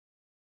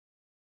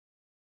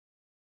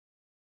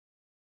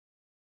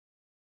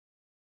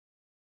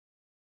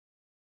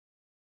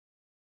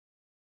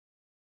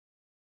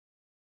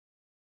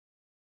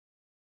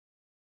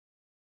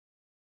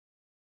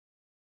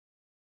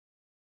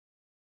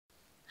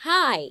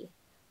Hi,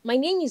 my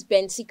name is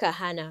Bensika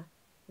Hannah.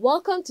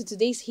 Welcome to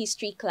today's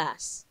history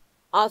class.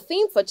 Our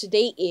theme for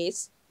today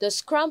is the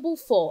scramble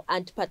for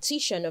and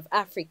partition of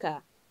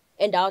Africa,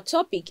 and our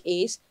topic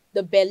is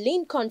the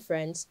Berlin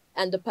Conference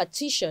and the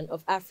partition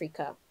of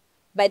Africa.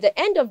 By the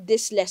end of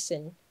this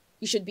lesson,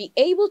 you should be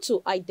able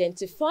to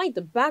identify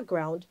the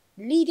background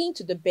leading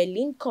to the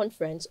Berlin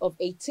Conference of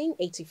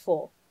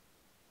 1884.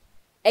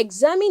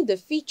 Examine the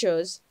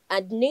features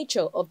and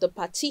nature of the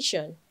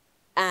partition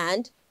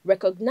and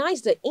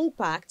recognize the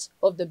impact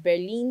of the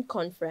Berlin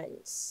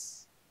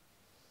Conference.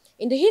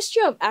 In the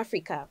history of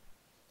Africa,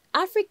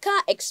 Africa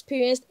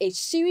experienced a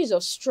series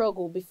of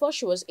struggles before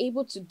she was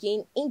able to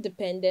gain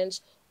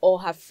independence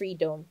or her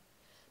freedom.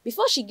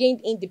 Before she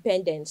gained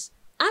independence,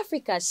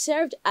 Africa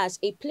served as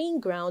a playing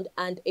ground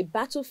and a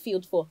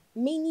battlefield for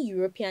many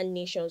European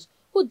nations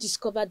who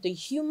discovered the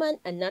human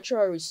and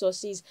natural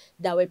resources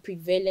that were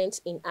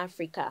prevalent in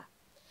Africa.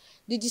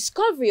 The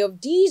discovery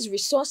of these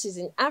resources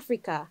in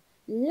Africa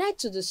led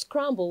to the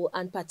scramble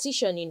and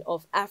partitioning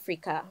of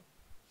Africa.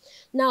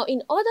 Now,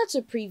 in order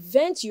to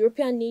prevent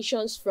European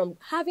nations from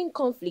having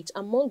conflict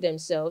among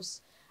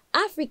themselves,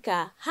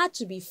 Africa had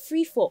to be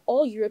free for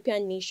all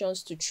European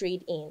nations to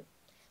trade in.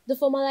 The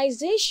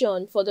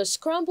formalization for the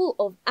scramble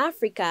of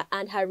Africa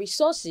and her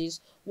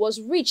resources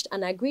was reached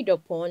and agreed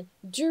upon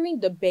during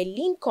the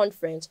Berlin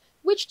Conference,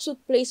 which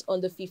took place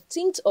on the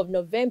 15th of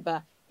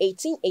November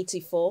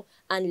 1884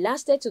 and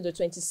lasted to the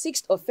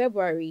 26th of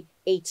February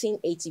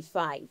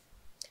 1885.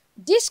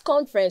 This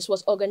conference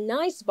was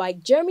organized by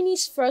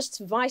Germany's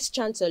first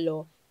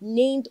vice-chancellor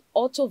named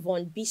Otto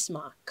von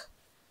Bismarck.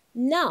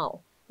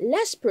 Now,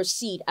 let's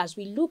proceed as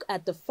we look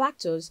at the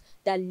factors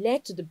that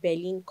led to the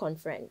Berlin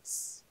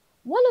Conference.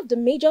 One of the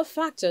major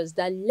factors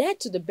that led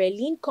to the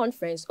Berlin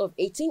Conference of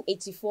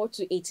 1884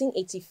 to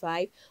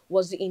 1885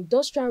 was the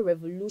Industrial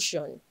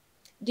Revolution.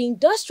 The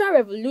Industrial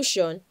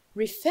Revolution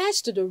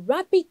refers to the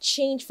rapid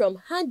change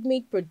from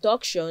handmade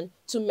production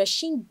to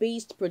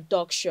machine-based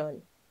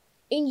production.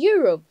 In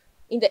Europe,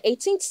 in the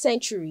 18th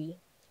century,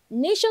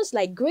 nations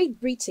like Great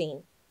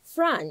Britain,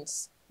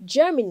 France,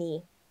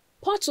 Germany,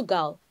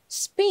 Portugal,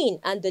 Spain,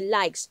 and the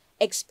likes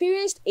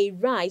experienced a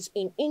rise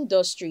in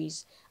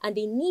industries, and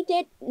they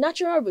needed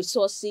natural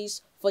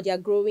resources for their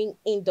growing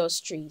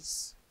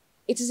industries.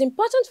 It is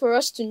important for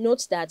us to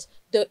note that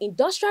the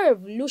Industrial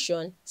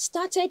Revolution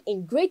started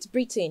in Great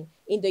Britain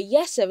in the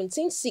year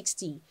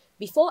 1760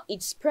 before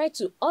it spread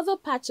to other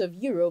parts of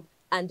Europe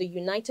and the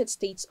United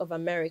States of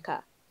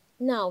America.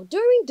 Now,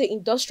 during the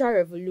Industrial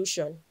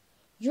Revolution,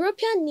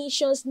 European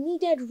nations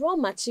needed raw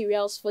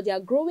materials for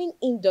their growing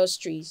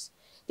industries.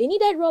 They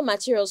needed raw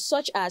materials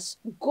such as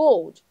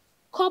gold,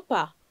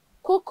 copper,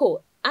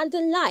 cocoa, and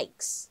the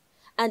likes.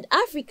 And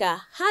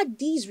Africa had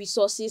these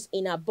resources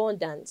in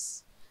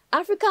abundance.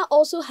 Africa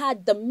also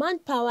had the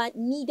manpower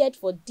needed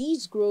for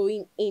these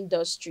growing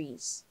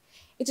industries.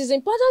 It is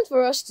important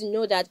for us to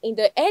know that in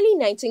the early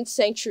 19th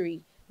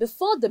century,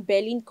 before the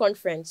Berlin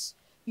Conference,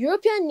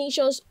 European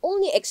nations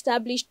only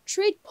established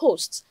trade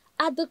posts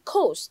at the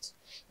coast.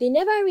 They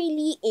never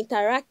really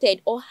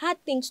interacted or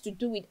had things to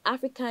do with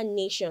African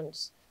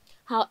nations.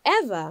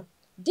 However,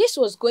 this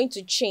was going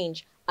to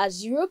change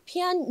as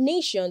European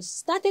nations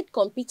started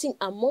competing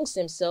amongst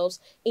themselves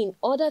in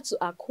order to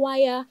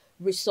acquire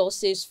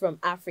resources from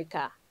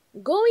Africa.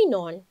 Going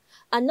on,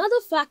 another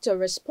factor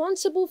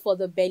responsible for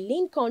the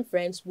Berlin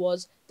Conference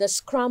was the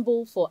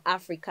scramble for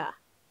Africa.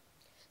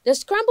 The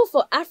scramble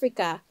for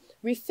Africa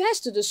refers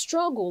to the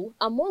struggle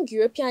among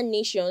European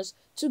nations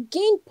to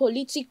gain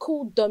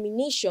political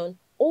domination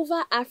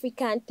over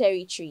African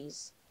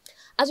territories.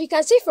 As we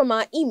can see from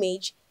our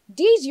image,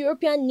 these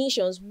European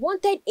nations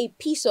wanted a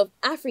piece of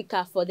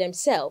Africa for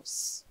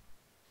themselves.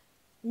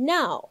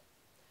 Now,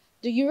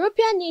 the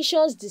European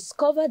nations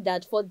discovered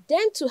that for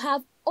them to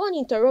have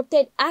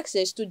uninterrupted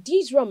access to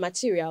these raw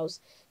materials,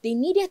 they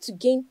needed to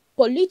gain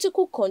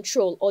political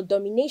control or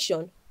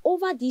domination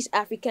over these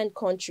African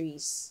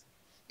countries.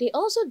 They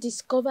also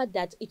discovered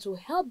that it will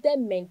help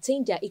them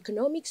maintain their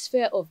economic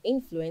sphere of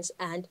influence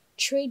and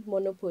trade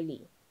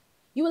monopoly.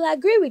 You will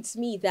agree with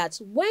me that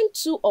when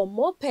two or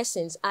more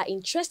persons are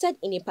interested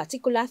in a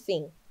particular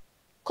thing,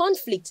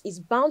 conflict is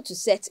bound to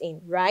set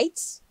in, right?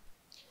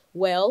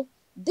 Well,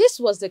 this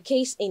was the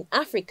case in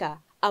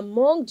Africa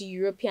among the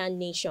European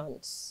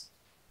nations.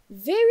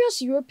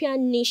 Various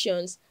European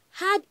nations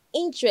had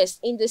interest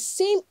in the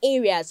same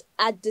areas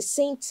at the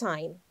same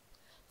time.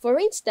 For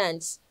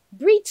instance,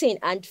 Britain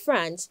and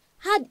France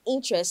had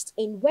interest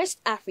in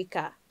West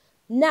Africa.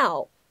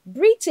 Now,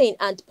 Britain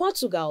and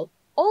Portugal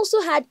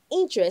also had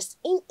interest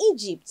in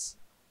Egypt,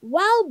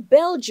 while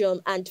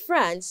Belgium and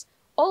France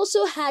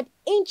also had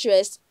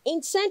interest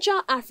in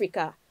Central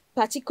Africa,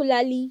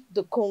 particularly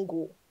the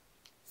Congo.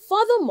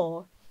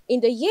 Furthermore,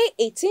 in the year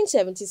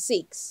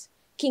 1876,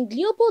 King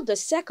Leopold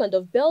II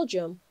of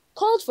Belgium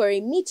called for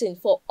a meeting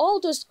for all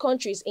those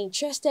countries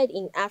interested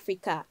in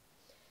Africa.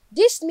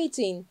 This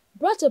meeting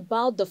brought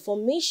about the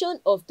formation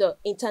of the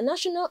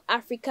International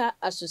Africa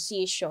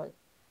Association,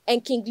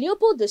 and King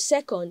Leopold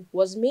II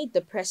was made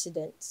the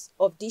president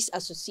of this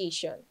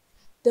association.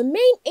 The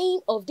main aim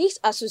of this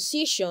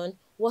association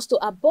was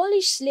to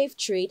abolish slave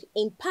trade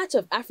in parts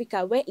of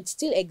Africa where it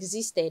still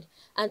existed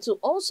and to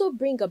also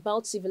bring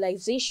about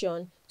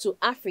civilization to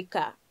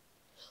Africa.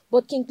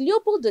 But King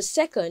Leopold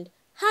II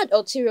had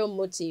ulterior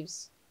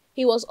motives.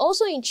 He was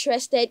also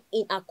interested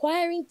in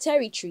acquiring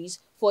territories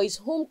for his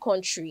home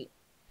country.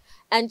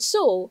 And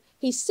so,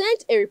 he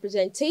sent a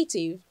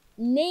representative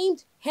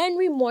named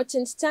Henry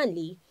Morton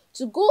Stanley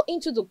to go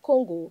into the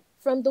Congo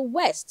from the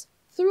west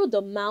through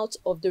the mouth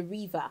of the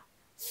river.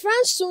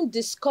 France soon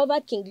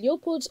discovered King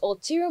Leopold's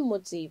ulterior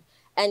motive,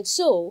 and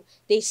so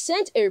they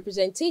sent a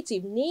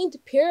representative named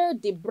Pierre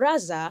de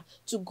Brazza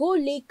to go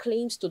lay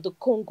claims to the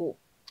Congo.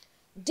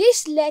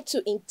 This led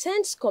to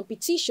intense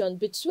competition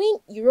between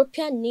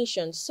European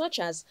nations such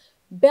as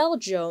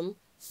Belgium,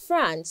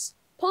 France,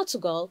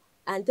 Portugal,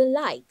 and the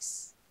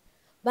likes.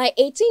 By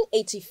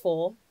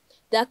 1884,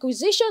 the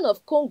acquisition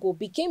of Congo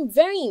became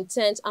very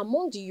intense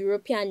among the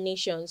European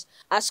nations,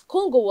 as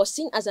Congo was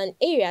seen as an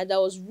area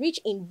that was rich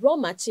in raw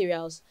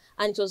materials,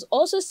 and it was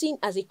also seen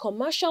as a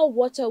commercial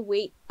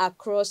waterway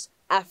across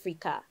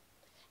Africa.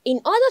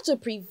 In order to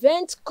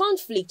prevent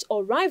conflict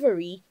or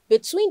rivalry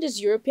between these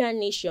European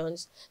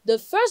nations, the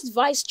first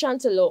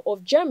Vice-Chancellor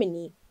of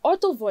Germany,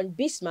 Otto von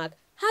Bismarck,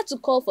 had to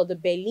call for the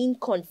Berlin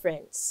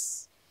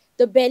Conference.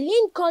 The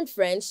Berlin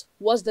Conference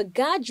was the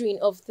gathering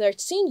of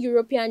 13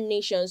 European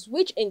nations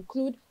which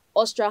include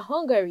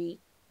Austria-Hungary,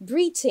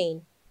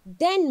 Britain,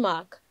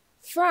 Denmark,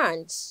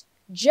 France,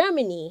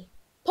 Germany,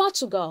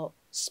 Portugal,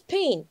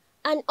 Spain,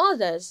 and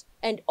others,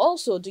 and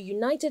also the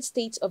United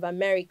States of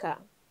America.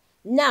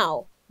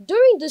 Now,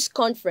 during this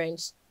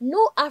conference,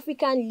 no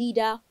African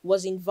leader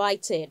was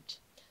invited.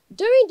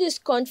 During this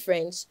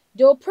conference,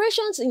 the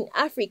operations in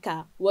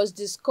Africa was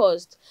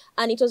discussed,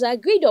 and it was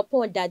agreed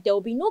upon that there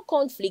would be no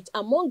conflict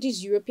among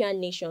these European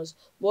nations,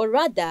 but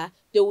rather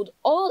they would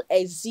all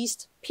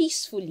exist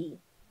peacefully.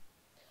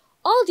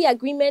 All the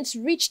agreements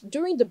reached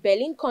during the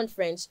Berlin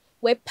Conference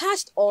were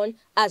passed on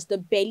as the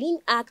Berlin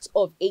Act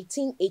of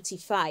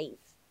 1885.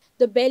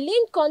 The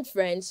Berlin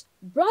Conference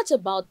brought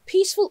about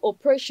peaceful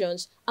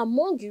operations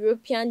among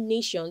European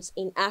nations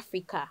in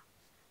Africa.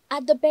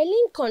 At the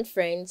Berlin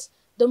Conference,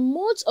 the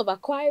modes of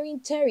acquiring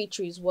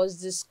territories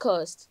was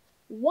discussed.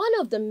 One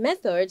of the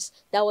methods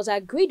that was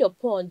agreed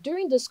upon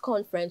during this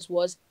conference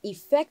was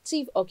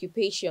effective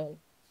occupation.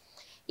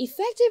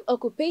 Effective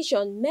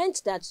occupation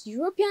meant that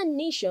European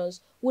nations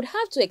would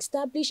have to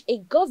establish a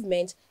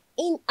government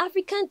in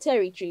African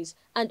territories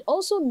and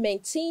also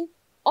maintain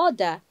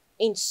order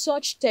in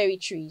such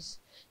territories.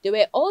 They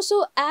were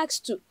also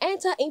asked to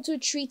enter into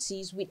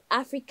treaties with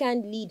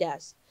African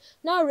leaders.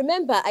 Now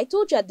remember, I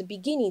told you at the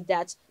beginning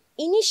that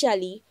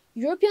initially,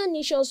 European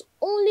nations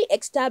only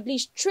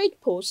established trade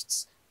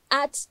posts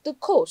at the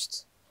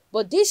coast,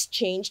 but this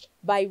changed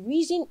by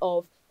reason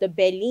of the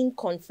Berlin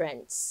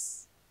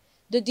Conference.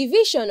 The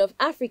division of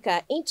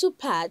Africa into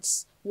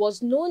parts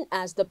was known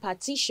as the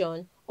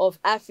Partition of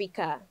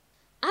Africa.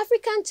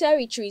 African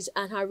territories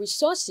and her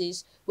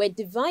resources were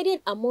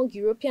divided among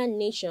European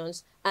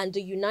nations and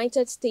the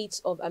United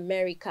States of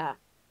America.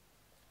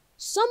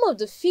 Some of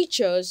the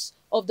features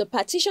of the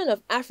Partition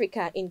of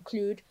Africa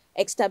include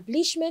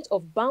establishment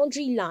of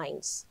boundary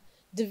lines,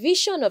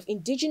 division of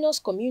indigenous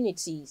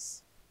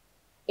communities,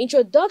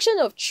 introduction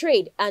of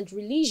trade and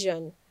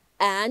religion,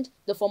 and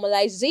the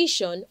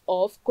formalization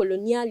of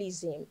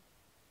colonialism.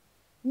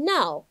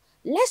 Now,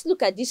 let's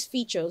look at these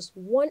features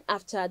one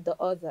after the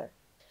other.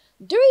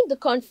 During the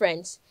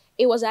conference,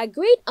 it was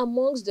agreed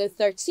amongst the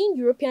 13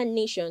 European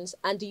nations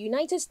and the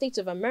United States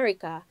of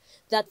America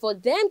that for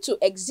them to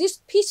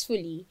exist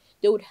peacefully,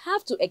 they would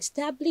have to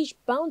establish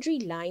boundary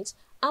lines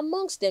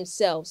amongst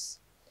themselves.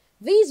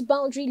 These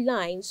boundary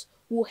lines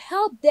will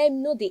help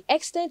them know the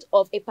extent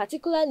of a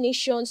particular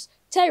nation's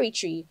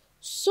territory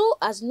so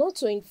as not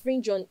to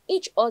infringe on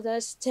each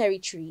other's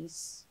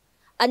territories.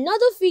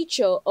 Another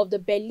feature of the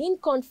Berlin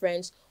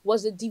Conference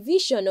was the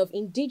division of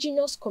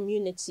indigenous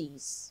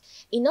communities.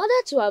 In order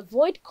to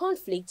avoid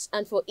conflicts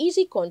and for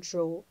easy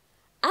control,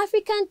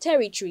 African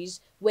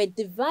territories were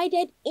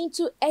divided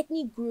into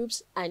ethnic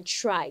groups and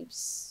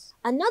tribes.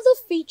 Another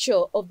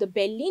feature of the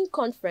Berlin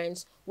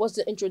Conference was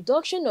the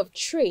introduction of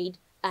trade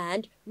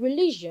and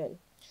religion.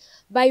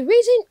 By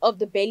reason of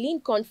the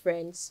Berlin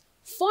Conference,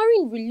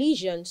 foreign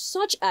religion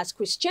such as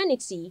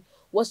Christianity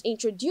was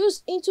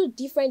introduced into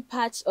different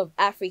parts of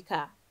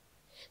Africa.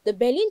 The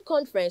Berlin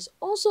Conference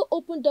also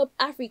opened up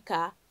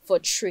Africa for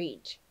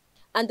trade.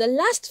 And the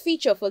last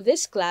feature for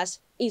this class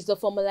is the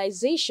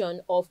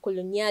formalization of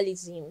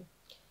colonialism.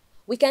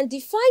 We can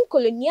define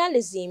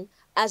colonialism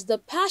as the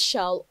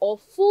partial or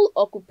full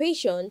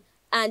occupation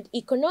and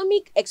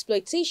economic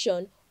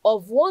exploitation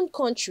of one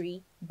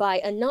country by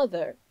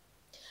another.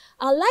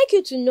 I'd like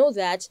you to know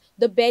that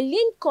the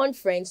Berlin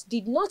Conference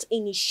did not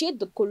initiate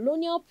the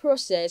colonial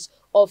process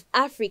of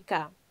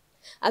Africa.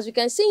 As we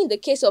can see in the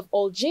case of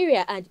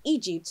Algeria and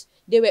Egypt,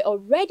 they were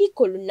already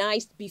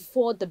colonized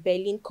before the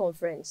Berlin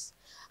Conference.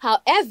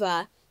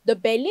 However, the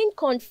Berlin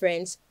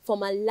Conference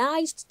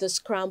formalized the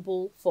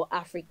scramble for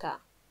Africa.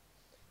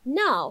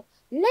 Now,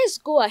 let's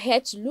go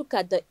ahead to look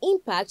at the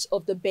impact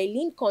of the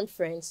Berlin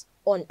Conference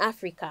on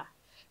Africa.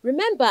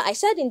 Remember, I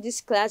said in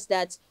this class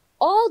that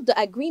all the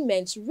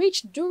agreements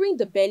reached during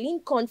the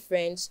Berlin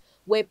Conference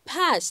were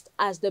passed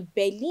as the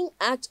Berlin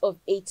Act of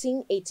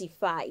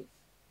 1885.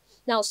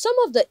 Now, some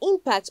of the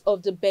impacts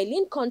of the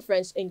Berlin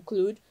Conference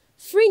include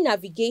free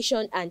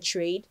navigation and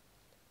trade,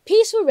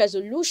 peaceful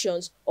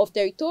resolutions of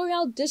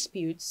territorial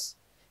disputes,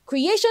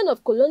 creation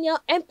of colonial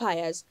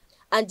empires,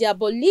 and the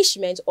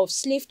abolishment of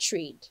slave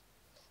trade.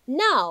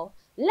 Now,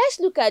 let's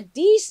look at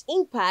these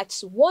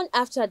impacts one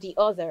after the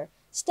other,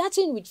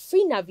 starting with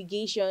free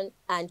navigation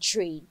and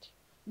trade.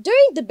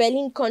 During the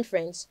Berlin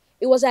Conference,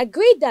 it was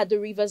agreed that the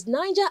rivers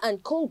Niger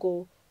and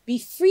Congo be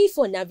free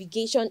for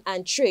navigation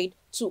and trade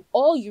to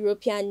all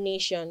European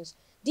nations.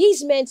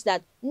 This meant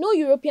that no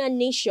European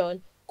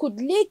nation could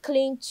lay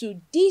claim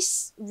to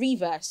these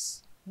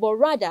rivers, but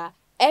rather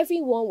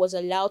everyone was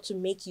allowed to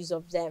make use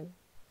of them.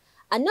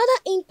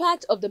 Another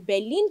impact of the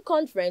Berlin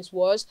Conference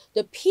was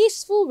the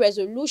peaceful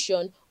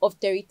resolution of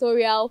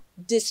territorial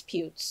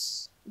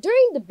disputes.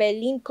 During the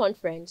Berlin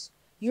Conference,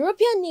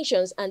 European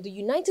nations and the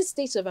United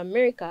States of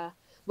America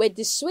were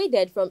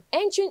dissuaded from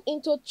entering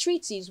into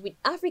treaties with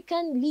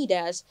African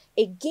leaders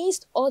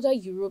against other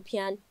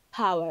European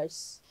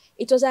powers.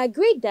 It was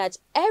agreed that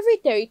every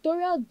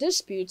territorial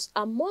dispute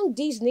among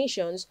these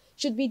nations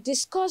should be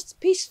discussed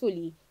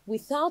peacefully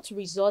without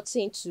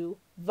resorting to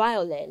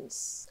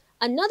violence.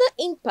 Another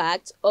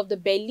impact of the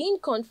Berlin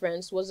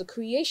Conference was the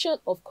creation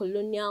of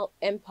colonial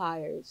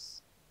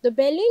empires. The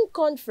Berlin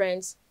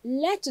Conference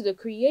led to the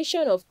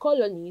creation of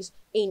colonies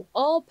in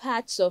all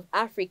parts of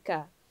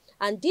Africa,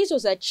 and this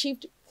was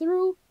achieved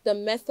through the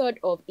method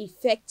of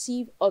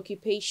effective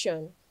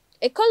occupation.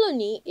 A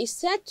colony is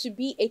said to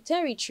be a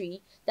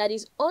territory that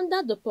is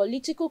under the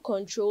political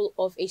control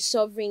of a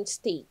sovereign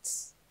state.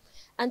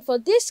 And for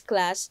this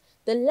class,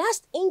 the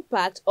last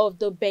impact of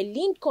the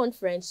Berlin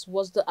Conference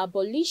was the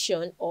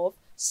abolition of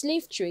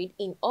slave trade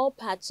in all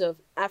parts of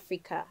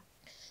Africa.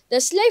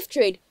 The slave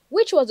trade,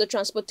 which was the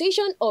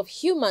transportation of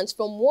humans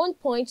from one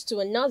point to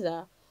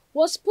another,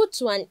 was put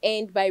to an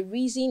end by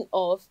reason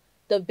of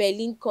the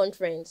Berlin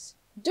Conference.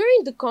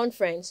 During the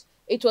conference,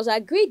 it was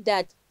agreed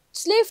that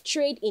slave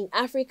trade in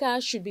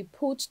Africa should be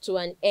put to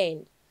an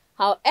end.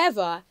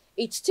 However,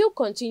 it still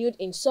continued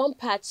in some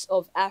parts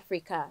of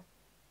Africa.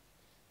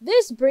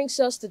 This brings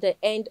us to the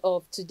end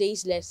of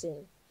today's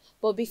lesson.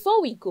 But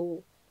before we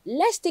go,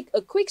 let's take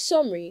a quick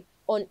summary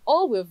on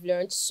all we've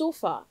learned so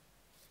far.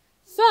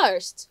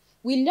 First,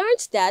 we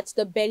learned that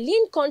the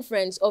Berlin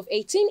Conference of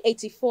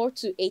 1884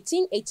 to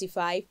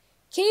 1885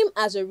 came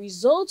as a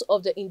result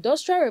of the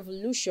Industrial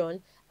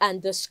Revolution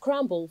and the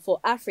scramble for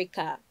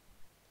Africa.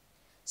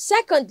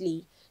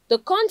 Secondly, the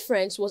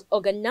conference was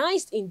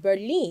organized in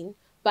Berlin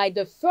by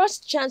the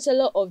first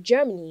Chancellor of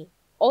Germany,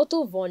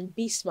 Otto von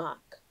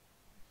Bismarck.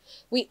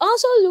 We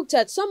also looked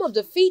at some of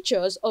the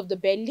features of the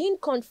Berlin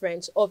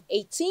Conference of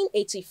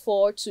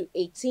 1884 to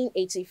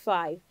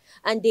 1885,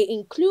 and they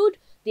include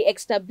the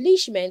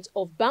establishment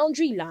of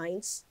boundary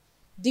lines,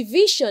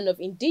 division of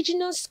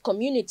indigenous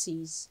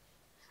communities,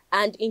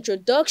 and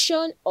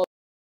introduction of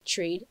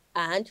trade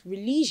and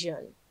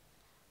religion.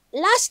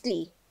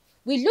 Lastly,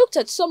 we looked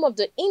at some of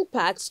the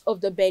impacts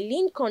of the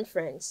Berlin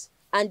Conference,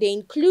 and they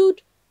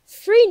include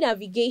free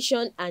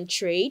navigation and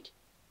trade,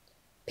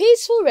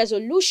 peaceful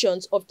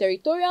resolutions of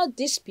territorial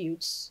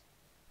disputes,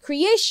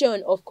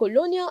 creation of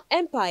colonial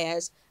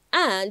empires,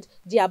 and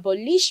the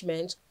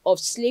abolishment of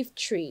slave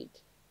trade.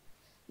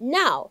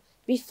 Now,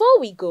 before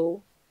we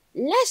go,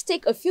 let's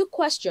take a few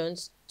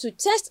questions to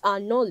test our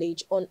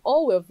knowledge on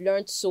all we've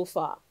learned so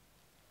far.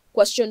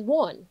 Question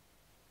 1.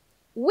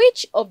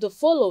 Which of the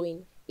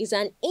following is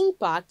an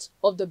impact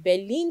of the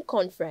Berlin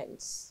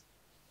Conference?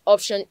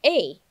 Option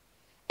A.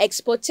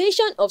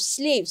 Exportation of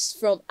slaves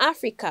from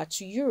Africa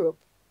to Europe.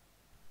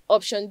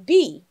 Option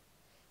B.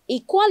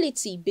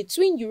 Equality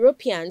between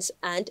Europeans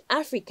and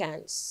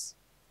Africans.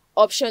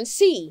 Option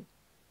C.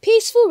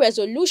 Peaceful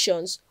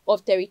resolutions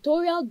of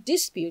territorial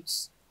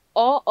disputes.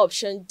 Or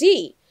option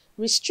D.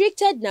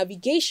 Restricted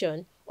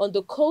navigation on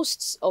the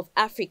coasts of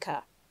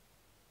Africa.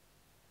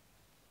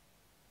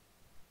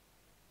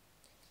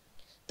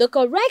 The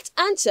correct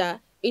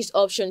answer is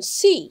option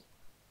C.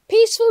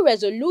 Peaceful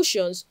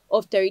resolutions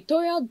of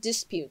territorial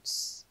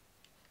disputes.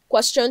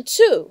 Question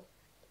 2.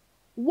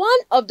 One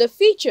of the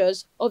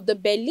features of the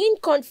Berlin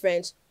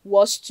Conference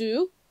was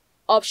to,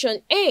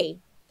 option A,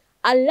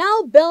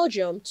 allow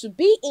Belgium to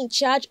be in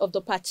charge of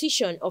the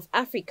partition of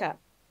Africa.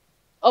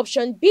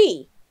 Option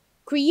B,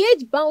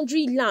 create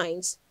boundary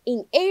lines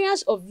in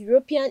areas of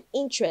European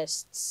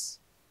interests.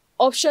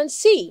 Option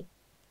C,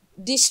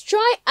 destroy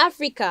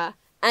Africa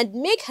and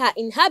make her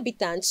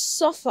inhabitants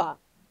suffer.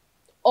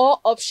 Or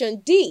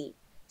option D,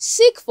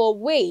 seek for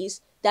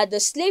ways that the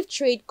slave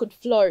trade could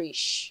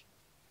flourish.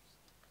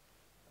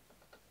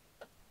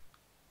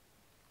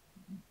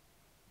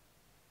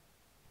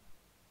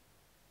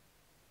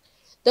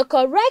 The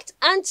correct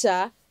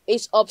answer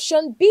is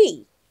option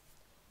B.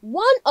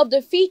 One of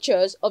the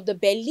features of the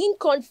Berlin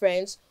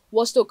Conference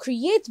was to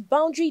create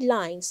boundary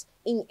lines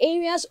in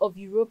areas of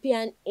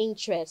European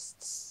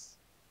interests.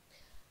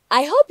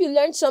 I hope you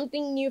learned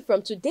something new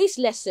from today's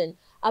lesson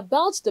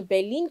about the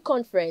Berlin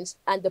Conference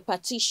and the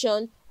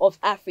Partition of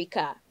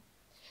Africa.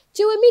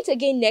 Till we meet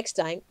again next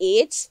time,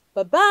 it's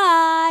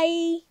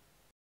bye-bye!